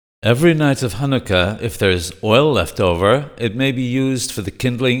Every night of Hanukkah, if there is oil left over, it may be used for the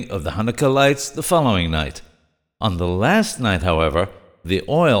kindling of the Hanukkah lights the following night. On the last night, however, the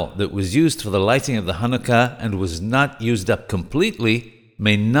oil that was used for the lighting of the Hanukkah and was not used up completely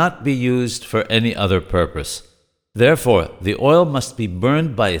may not be used for any other purpose. Therefore, the oil must be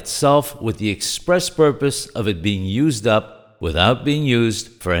burned by itself with the express purpose of it being used up without being used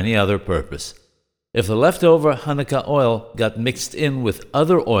for any other purpose. If the leftover Hanukkah oil got mixed in with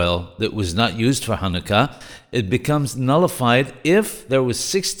other oil that was not used for Hanukkah, it becomes nullified if there was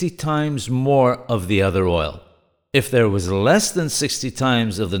 60 times more of the other oil. If there was less than 60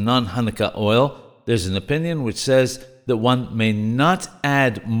 times of the non-Hanukkah oil, there's an opinion which says that one may not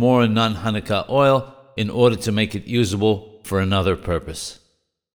add more non-Hanukkah oil in order to make it usable for another purpose.